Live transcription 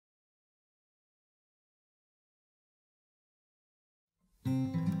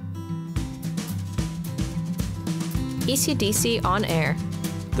ECDC On Air,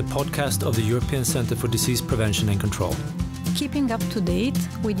 the podcast of the European Centre for Disease Prevention and Control. Keeping up to date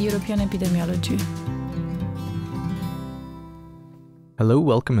with European epidemiology. Hello,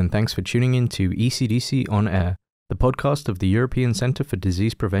 welcome, and thanks for tuning in to ECDC On Air, the podcast of the European Centre for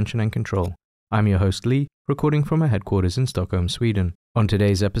Disease Prevention and Control. I'm your host Lee, recording from our headquarters in Stockholm, Sweden. On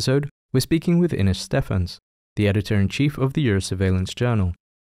today's episode, we're speaking with Ines Steffens, the editor-in-chief of the Eurosurveillance journal.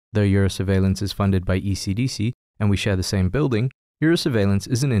 Though Eurosurveillance is funded by ECDC and we share the same building, Eurosurveillance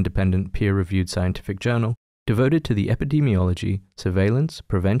is an independent, peer-reviewed scientific journal devoted to the epidemiology, surveillance,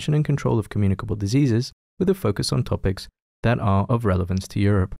 prevention and control of communicable diseases with a focus on topics that are of relevance to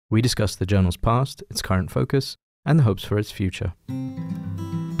Europe. We discuss the journal's past, its current focus, and the hopes for its future.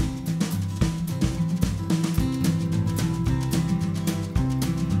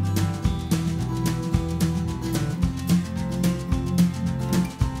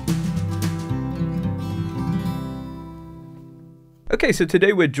 Okay, so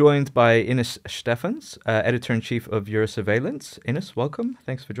today we're joined by Ines Steffens, editor-in-chief of Eurosurveillance. Ines, welcome.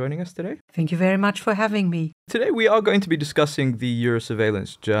 Thanks for joining us today. Thank you very much for having me. Today we are going to be discussing the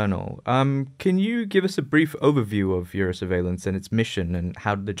Eurosurveillance journal. Can you give us a brief overview of Eurosurveillance and its mission and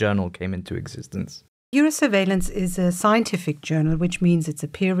how the journal came into existence? Eurosurveillance is a scientific journal, which means it's a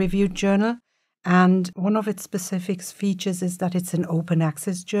peer-reviewed journal. And one of its specific features is that it's an open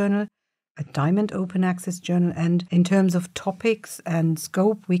access journal, a diamond open access journal, and in terms of topics and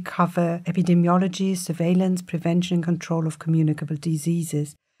scope, we cover epidemiology, surveillance, prevention and control of communicable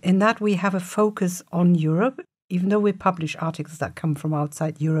diseases. In that, we have a focus on Europe, even though we publish articles that come from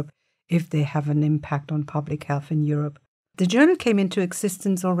outside Europe if they have an impact on public health in Europe. The journal came into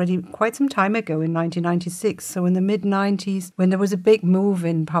existence already quite some time ago in 1996, so in the mid-90s, when there was a big move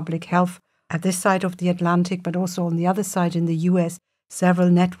in public health at this side of the Atlantic, but also on the other side in the US, several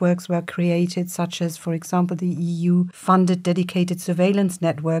networks were created, such as, for example, the EU-funded dedicated surveillance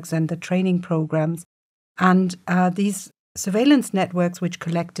networks and the training programs. And these surveillance networks, which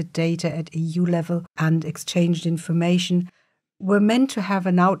collected data at EU level and exchanged information, were meant to have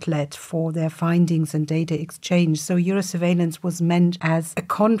an outlet for their findings and data exchange. So Eurosurveillance was meant as a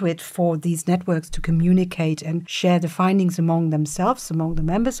conduit for these networks to communicate and share the findings among themselves, among the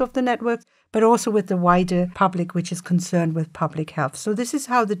members of the networks, but also with the wider public, which is concerned with public health. So this is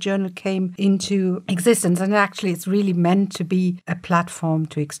how the journal came into existence. And actually, it's really meant to be a platform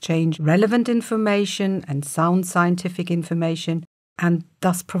to exchange relevant information and sound scientific information, and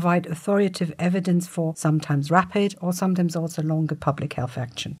thus provide authoritative evidence for sometimes rapid or sometimes also longer public health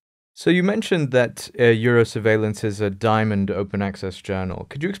action. So you mentioned that Eurosurveillance is a diamond open access journal.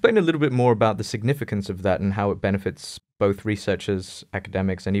 Could you explain a little bit more about the significance of that and how it benefits both researchers,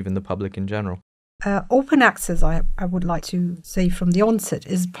 academics, and even the public in general? Open access, I would like to say from the onset,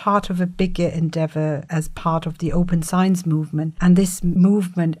 is part of a bigger endeavor as part of the open science movement. And this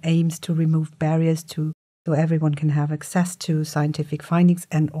movement aims to remove barriers so everyone can have access to scientific findings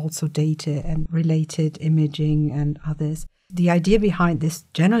and also data and related imaging and others. The idea behind this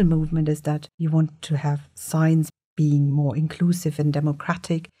general movement is that you want to have science being more inclusive and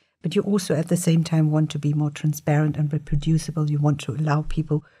democratic, but you also at the same time want to be more transparent and reproducible. You want to allow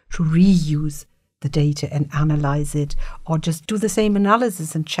people to reuse the data and analyze it, or just do the same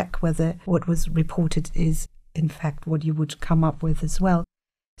analysis and check whether what was reported is in fact what you would come up with as well.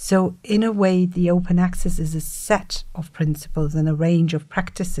 So in a way, the open access is a set of principles and a range of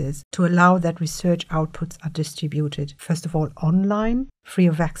practices to allow that research outputs are distributed, first of all, online, free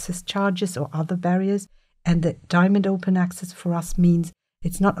of access charges or other barriers. And the diamond open access for us means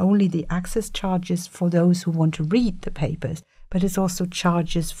it's not only the access charges for those who want to read the papers, but it's also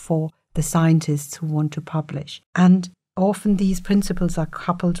charges for the scientists who want to publish. And often these principles are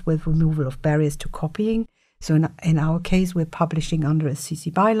coupled with removal of barriers to copying. So in our case, we're publishing under a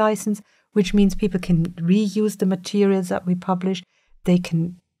CC BY license, which means people can reuse the materials that we publish. They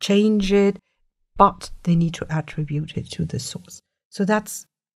can change it, but they need to attribute it to the source. So that's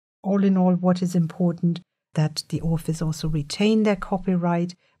all in all what is important, that the authors also retain their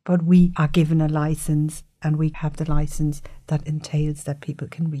copyright, but we are given a license, and we have the license that entails that people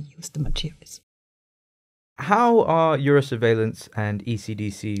can reuse the materials. How are Eurosurveillance and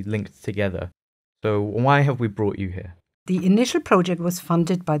ECDC linked together? So why have we brought you here? The initial project was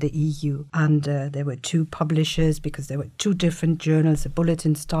funded by the EU, and there were two publishers because there were two different journals, a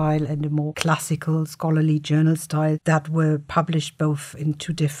bulletin style and a more classical scholarly journal style, that were published both in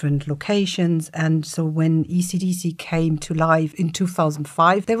two different locations. And so when ECDC came to life in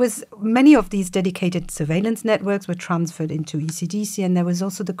 2005, there was many of these dedicated surveillance networks were transferred into ECDC, and there was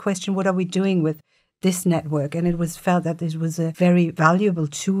also the question, what are we doing with this network, and it was felt that it was a very valuable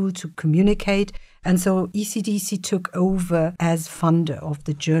tool to communicate. And so ECDC took over as funder of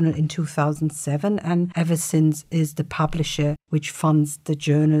the journal in 2007, and ever since is the publisher which funds the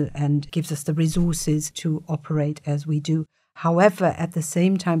journal and gives us the resources to operate as we do. However, at the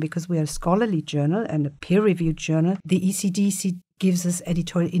same time, because we are a scholarly journal and a peer-reviewed journal, the ECDC gives us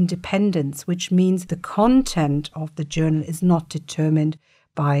editorial independence, which means the content of the journal is not determined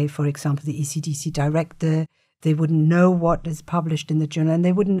by, for example, the ECDC director. They wouldn't know what is published in the journal, and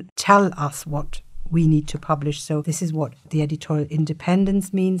they wouldn't tell us what we need to publish. So this is what the editorial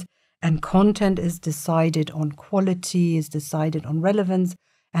independence means. And content is decided on quality, is decided on relevance,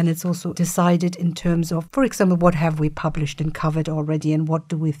 and it's also decided in terms of, for example, what have we published and covered already, and what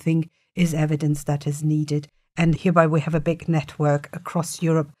do we think is evidence that is needed. And hereby we have a big network across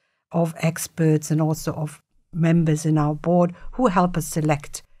Europe of experts and also of members in our board who help us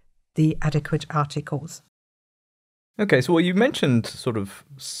select the adequate articles. Okay, so you mentioned sort of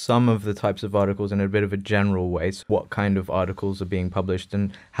some of the types of articles in a bit of a general way. So what kind of articles are being published,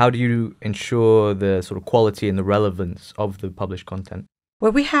 and how do you ensure the sort of quality and the relevance of the published content?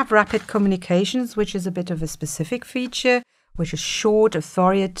 Well, we have rapid communications, which is a bit of a specific feature, which is short,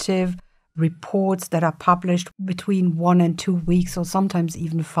 authoritative reports that are published between 1 and 2 weeks, or sometimes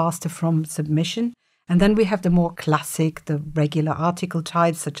even faster from submission. And then we have the more classic, the regular article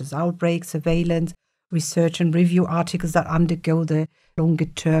types, such as outbreak, surveillance, research and review articles that undergo the longer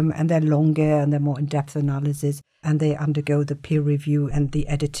term, and they're longer and they're more in-depth analysis, and they undergo the peer review and the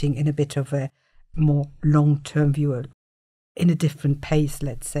editing in a bit of a more long-term view, in a different pace,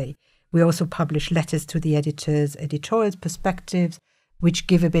 let's say. We also publish letters to the editors, editorial perspectives, which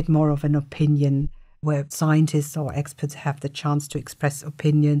give a bit more of an opinion, where scientists or experts have the chance to express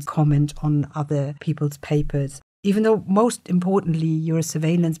opinions, comment on other people's papers. Even though most importantly,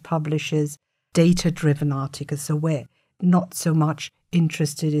 Eurosurveillance publishes data-driven articles, so we're not so much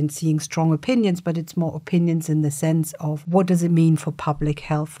interested in seeing strong opinions, but it's more opinions in the sense of what does it mean for public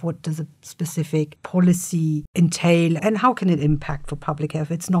health, what does a specific policy entail, and how can it impact for public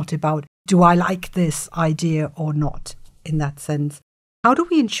health. It's not about, do I like this idea or not, in that sense. How do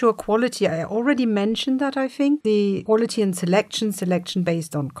we ensure quality? I already mentioned that, I think. The quality and selection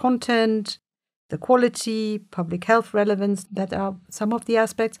based on content, the quality, public health relevance, that are some of the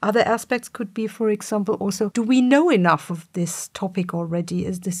aspects. Other aspects could be, for example, also, do we know enough of this topic already?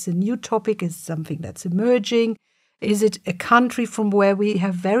 Is this a new topic? Is it something that's emerging? Is it a country from where we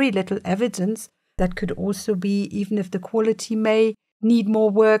have very little evidence? That could also be, even if the quality may need more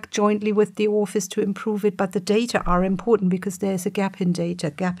work jointly with the office to improve it, but the data are important because there's a gap in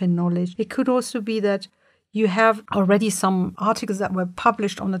data, gap in knowledge. It could also be that you have already some articles that were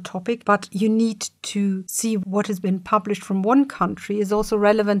published on a topic, but you need to see what has been published from one country is also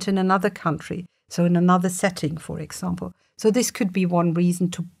relevant in another country. So in another setting, for example. So this could be one reason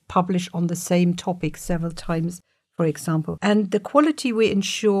to publish on the same topic several times, for example. And the quality we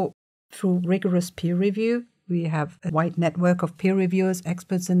ensure through rigorous peer review. We have a wide network of peer reviewers,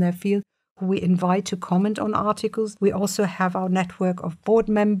 experts in their field, who we invite to comment on articles. We also have our network of board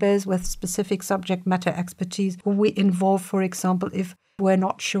members with specific subject matter expertise, who we involve, for example, if we're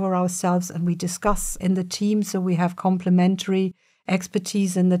not sure ourselves, and we discuss in the team. So we have complementary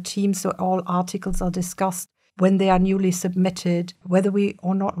expertise in the team. So all articles are discussed when they are newly submitted, whether we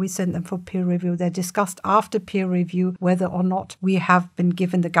or not we send them for peer review. They're discussed after peer review, whether or not we have been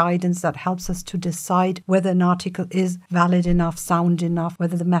given the guidance that helps us to decide whether an article is valid enough, sound enough,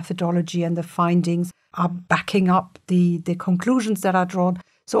 whether the methodology and the findings are backing up the conclusions that are drawn.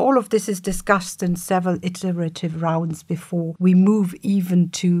 So all of this is discussed in several iterative rounds before we move even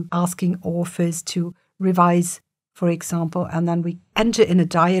to asking authors to revise, for example, and then we enter in a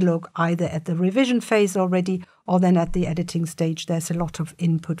dialogue either at the revision phase already or then at the editing stage. There's a lot of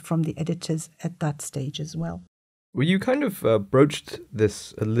input from the editors at that stage as well. Well, you kind of broached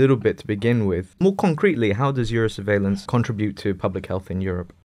this a little bit to begin with. More concretely, how does Eurosurveillance contribute to public health in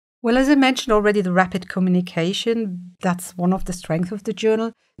Europe? Well, as I mentioned already, the rapid communication, that's one of the strengths of the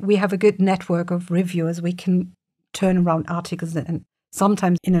journal. We have a good network of reviewers. We can turn around articles and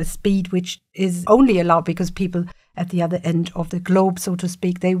sometimes in a speed which is only allowed because people at the other end of the globe, so to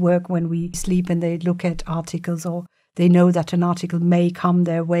speak, they work when we sleep and they look at articles, or they know that an article may come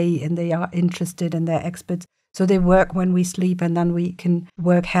their way and they are interested and they're experts. So they work when we sleep, and then we can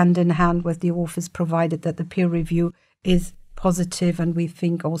work hand in hand with the authors, provided that the peer review is positive and we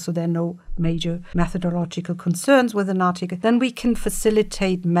think also there are no major methodological concerns with an article. Then we can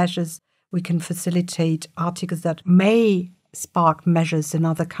facilitate measures. We can facilitate articles that may spark measures in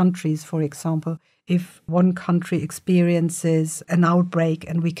other countries, for example, if one country experiences an outbreak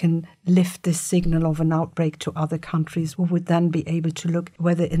and we can lift this signal of an outbreak to other countries, we would then be able to look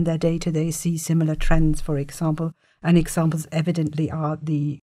whether in their data they see similar trends, for example. And examples evidently are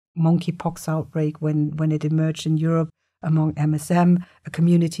the monkeypox outbreak when it emerged in Europe among MSM, a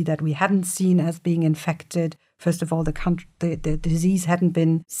community that we hadn't seen as being infected. First of all, the disease hadn't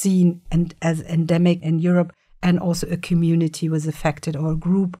been seen as endemic in Europe, and also a community was affected, or a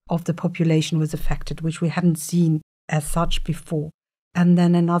group of the population was affected, which we hadn't seen as such before. And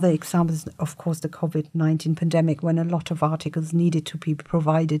then another example is, of course, the COVID-19 pandemic, when a lot of articles needed to be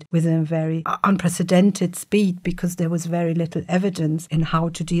provided with a very unprecedented speed because there was very little evidence in how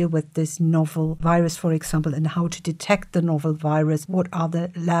to deal with this novel virus, for example, and how to detect the novel virus. What are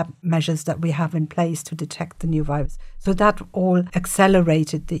the lab measures that we have in place to detect the new virus? So that all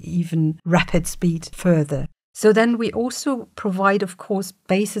accelerated the even rapid speed further. So then we also provide, of course,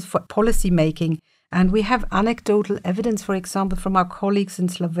 basis for policy making. And we have anecdotal evidence, for example, from our colleagues in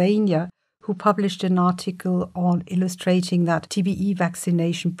Slovenia, who published an article on illustrating that TBE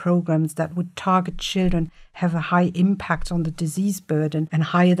vaccination programs that would target children have a high impact on the disease burden and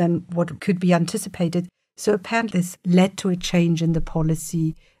higher than what could be anticipated. So apparently this led to a change in the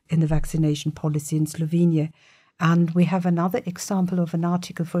policy, in the vaccination policy in Slovenia. And we have another example of an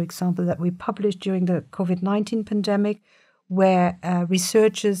article, for example, that we published during the COVID-19 pandemic, where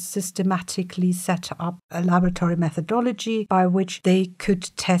researchers systematically set up a laboratory methodology by which they could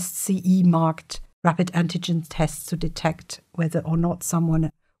test CE-marked rapid antigen tests to detect whether or not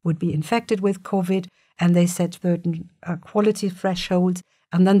someone would be infected with COVID. And they set certain quality thresholds.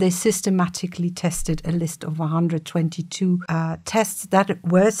 And then they systematically tested a list of 122 tests that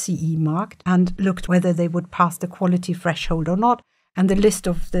were CE-marked and looked whether they would pass the quality threshold or not. And the list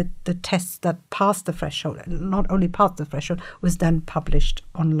of the tests that passed the threshold, not only passed the threshold, was then published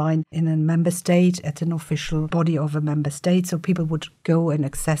online in a member state at an official body of a member state. So people would go and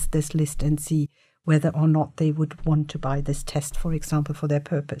access this list and see whether or not they would want to buy this test, for example, for their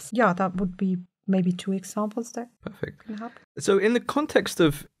purpose. Yeah, that would be maybe 2 examples there. Perfect. So in the context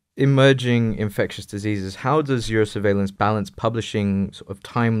of emerging infectious diseases, how does Eurosurveillance balance publishing sort of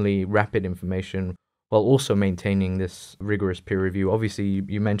timely, rapid information while also maintaining this rigorous peer review? Obviously,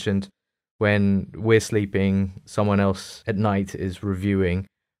 you mentioned when we're sleeping, someone else at night is reviewing.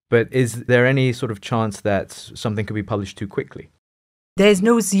 But is there any sort of chance that something could be published too quickly? There's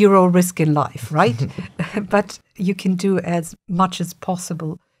no zero risk in life, right? But you can do as much as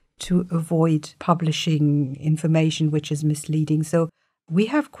possible to avoid publishing information which is misleading. So we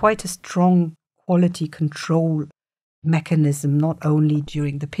have quite a strong quality control mechanism, not only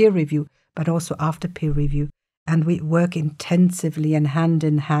during the peer review, but also after peer review. And we work intensively and hand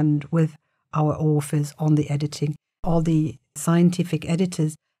in hand with our authors on the editing. All the scientific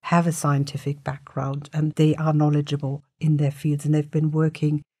editors have a scientific background and they are knowledgeable in their fields, and they've been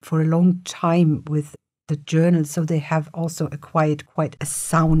working for a long time with the journals, so they have also acquired quite a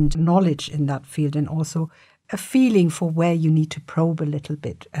sound knowledge in that field and also a feeling for where you need to probe a little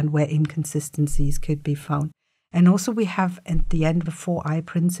bit and where inconsistencies could be found. And also we have at the end the 4I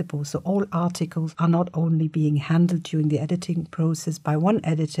principle. So all articles are not only being handled during the editing process by one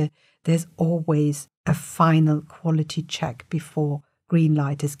editor, there's always a final quality check before green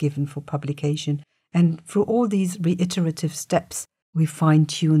light is given for publication. And through all these reiterative steps, we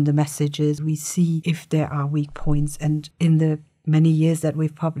fine-tune the messages, we see if there are weak points. And in the many years that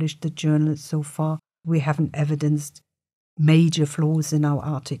we've published the journal so far, we haven't evidenced major flaws in our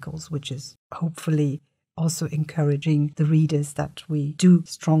articles, which is hopefully also encouraging the readers that we do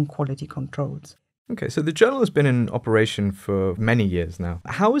strong quality controls. Okay, so the journal has been in operation for many years now.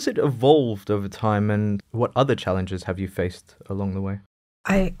 How has it evolved over time, and what other challenges have you faced along the way?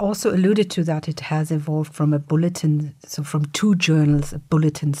 I also alluded to that it has evolved from a bulletin, so from 2 journals, a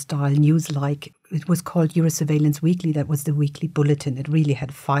bulletin-style news-like. It was called Eurosurveillance Weekly. That was the weekly bulletin. It really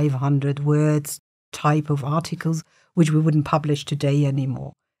had 500 words type of articles, which we wouldn't publish today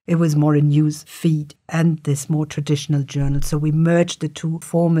anymore. It was more a news feed and this more traditional journal. So we merged the 2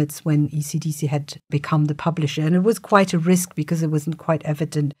 formats when ECDC had become the publisher. And it was quite a risk because it wasn't quite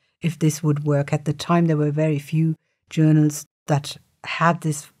evident if this would work. At the time, there were very few journals that had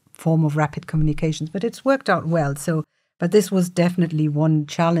this form of rapid communications, but it's worked out well. But this was definitely one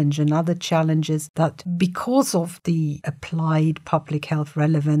challenge. Another challenge is that because of the applied public health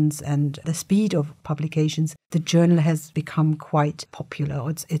relevance and the speed of publications, the journal has become quite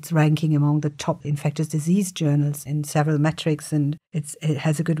popular. It's ranking among the top infectious disease journals in several metrics, and it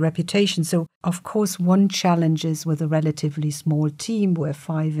has a good reputation. So, of course, one challenge is with a relatively small team, we're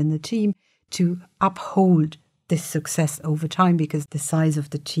 5 in the team, to uphold this success over time because the size of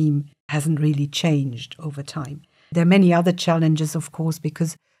the team hasn't really changed over time. There are many other challenges, of course,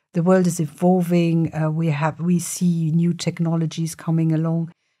 because the world is evolving. We see new technologies coming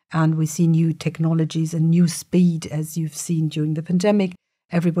along, and we see new technologies and new speed, as you've seen during the pandemic.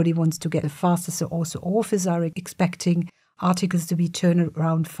 Everybody wants to get faster, so also authors are expecting articles to be turned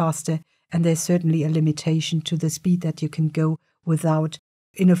around faster, and there's certainly a limitation to the speed that you can go without,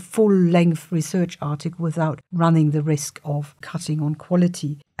 in a full-length research article, without running the risk of cutting on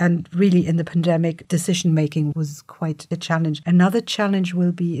quality. And really, in the pandemic, decision-making was quite a challenge. Another challenge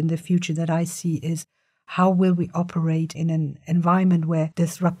will be in the future that I see is how will we operate in an environment where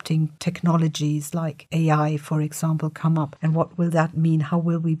disrupting technologies like AI, for example, come up? And what will that mean? How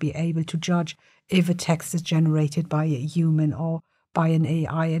will we be able to judge if a text is generated by a human or by an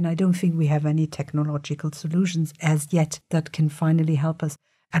AI? And I don't think we have any technological solutions as yet that can finally help us.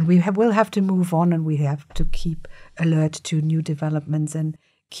 And we'll have to move on, and we have to keep alert to new developments and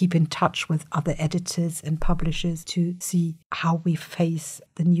keep in touch with other editors and publishers to see how we face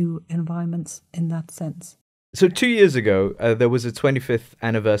the new environments in that sense. So 2 years ago, there was a 25th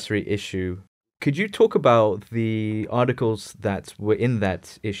anniversary issue. Could you talk about the articles that were in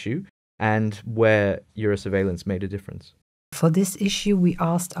that issue and where Eurosurveillance made a difference? For this issue, we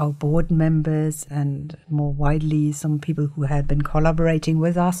asked our board members and more widely some people who had been collaborating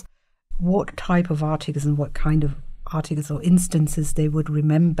with us what type of articles and what kind of articles or instances they would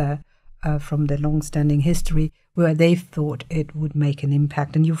remember from their long-standing history where they thought it would make an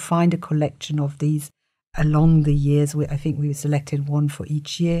impact. And you'll find a collection of these along the years. I think we selected one for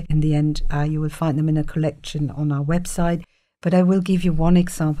each year. In the end, you will find them in a collection on our website. But I will give you one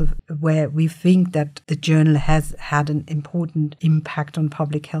example where we think that the journal has had an important impact on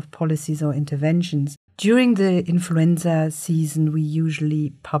public health policies or interventions. During the influenza season, we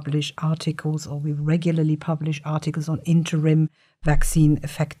usually publish articles, or we regularly publish articles on interim vaccine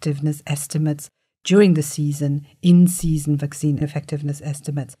effectiveness estimates during the season, in-season vaccine effectiveness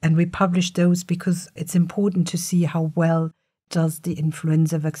estimates. And we publish those because it's important to see how well does the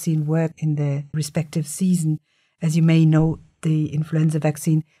influenza vaccine work in their respective season. As you may know, the influenza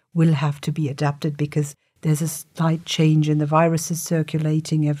vaccine will have to be adapted because there's a slight change in the viruses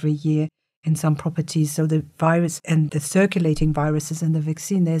circulating every year in some properties. So the virus and the circulating viruses in the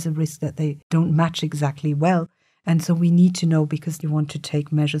vaccine, there's a risk that they don't match exactly well. And so we need to know, because you want to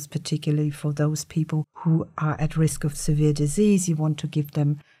take measures particularly for those people who are at risk of severe disease. You want to give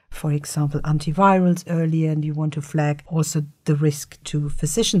them, for example, antivirals earlier, and you want to flag also the risk to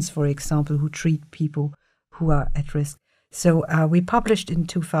physicians, for example, who treat people who are at risk. So we published in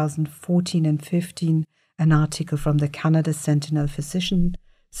 2014 and 15 an article from the Canada Sentinel Physician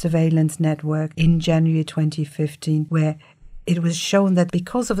Surveillance Network in January 2015, where it was shown that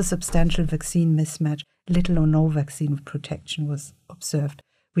because of a substantial vaccine mismatch, little or no vaccine protection was observed,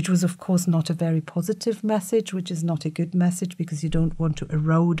 which was, of course, not a very positive message, which is not a good message because you don't want to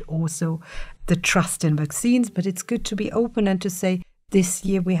erode also the trust in vaccines. But it's good to be open and to say, this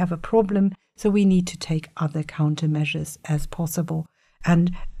year we have a problem, so we need to take other countermeasures as possible.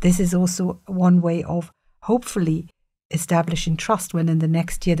 And this is also one way of hopefully establishing trust when in the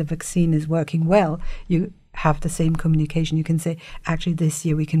next year the vaccine is working well. You have the same communication. You can say, actually, this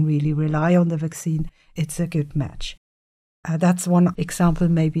year we can really rely on the vaccine. It's a good match. That's one example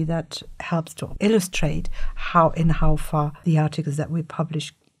maybe that helps to illustrate how far the articles that we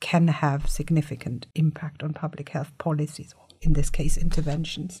publish can have significant impact on public health policies, or in this case,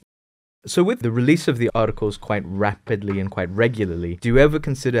 interventions. So with the release of the articles quite rapidly and quite regularly, do you ever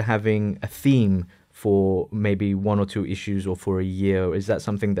consider having a theme for maybe one or two issues or for a year? Is that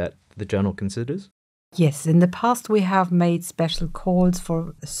something that the journal considers? Yes, in the past we have made special calls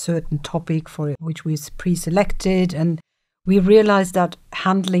for a certain topic for which we pre-selected, and we realized that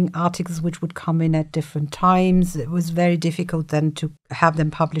handling articles which would come in at different times, it was very difficult then to have them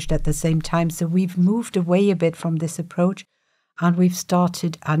published at the same time. So we've moved away a bit from this approach, and we've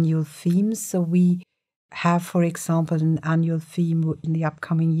started annual themes. So we have, for example, an annual theme in the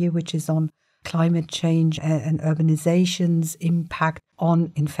upcoming year, which is on climate change and urbanization's impact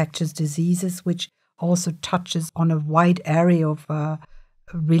on infectious diseases, which also touches on a wide area of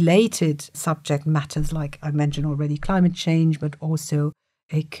related subject matters, like I mentioned already, climate change, but also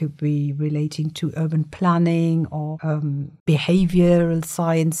it could be relating to urban planning or behavioral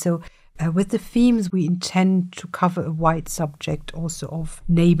science. So with the themes, we intend to cover a wide subject also of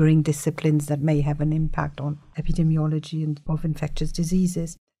neighboring disciplines that may have an impact on epidemiology and of infectious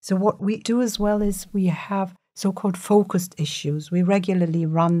diseases. So what we do as well is we have so-called focused issues. We regularly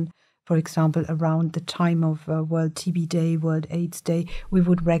run, for example, around the time of World TB Day, World AIDS Day, we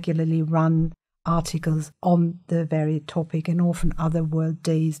would regularly run articles on the very topic, and often other world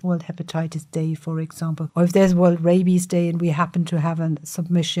days, World Hepatitis Day, for example, or if there's World Rabies Day and we happen to have a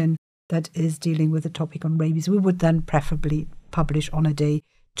submission that is dealing with a topic on rabies, we would then preferably publish on a day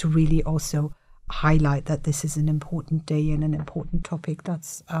to really also highlight that this is an important day and an important topic.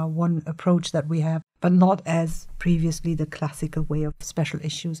 That's one approach that we have, but not as previously the classical way of special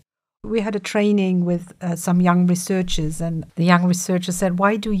issues. We had a training with some young researchers, and the young researcher said,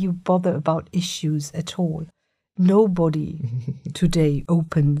 why do you bother about issues at all? Nobody today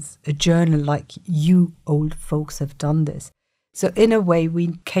opens a journal like you old folks have done this. So in a way,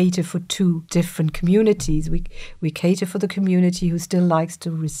 we cater for two different communities. We cater for the community who still likes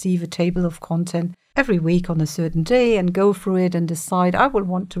to receive a table of content every week on a certain day and go through it and decide, I will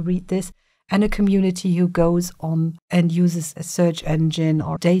want to read this. And a community who goes on and uses a search engine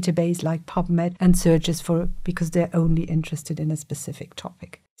or database like PubMed and searches for, because they're only interested in a specific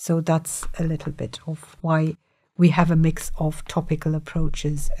topic. So that's a little bit of why we have a mix of topical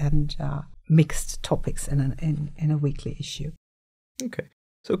approaches and mixed topics in a weekly issue. Okay.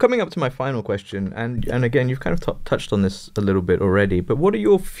 So coming up to my final question, and again, you've kind of touched on this a little bit already, but what are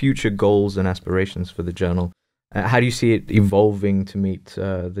your future goals and aspirations for the journal? How do you see it evolving to meet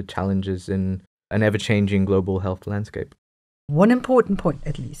the challenges in an ever-changing global health landscape? One important point,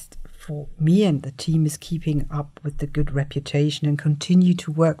 at least for me and the team, is keeping up with the good reputation and continue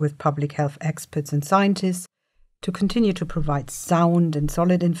to work with public health experts and scientists to continue to provide sound and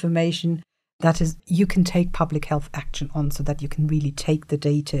solid information that is you can take public health action on, so that you can really take the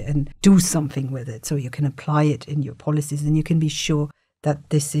data and do something with it, so you can apply it in your policies and you can be sure that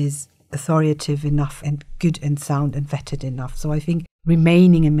this is authoritative enough and good and sound and vetted enough. So I think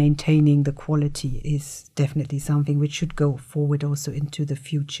remaining and maintaining the quality is definitely something which should go forward also into the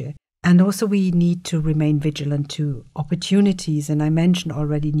future. And also we need to remain vigilant to opportunities. And I mentioned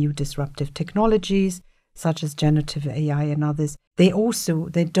already new disruptive technologies such as generative AI and others. They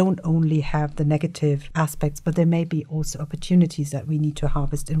don't only have the negative aspects, but there may be also opportunities that we need to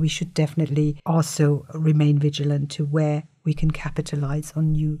harvest. And we should definitely also remain vigilant to where we can capitalize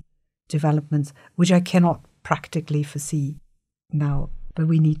on new developments, which I cannot practically foresee now, but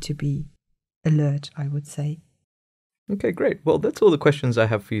we need to be alert, I would say. Okay, great. Well, that's all the questions I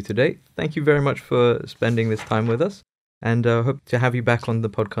have for you today. Thank you very much for spending this time with us, and hope to have you back on the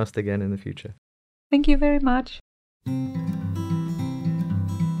podcast again in the future. Thank you very much.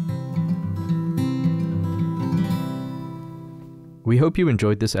 We hope you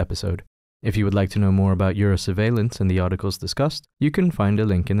enjoyed this episode. If you would like to know more about Eurosurveillance and the articles discussed, you can find a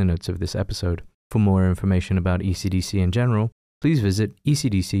link in the notes of this episode. For more information about ECDC in general, please visit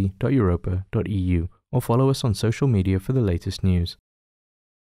ecdc.europa.eu or follow us on social media for the latest news.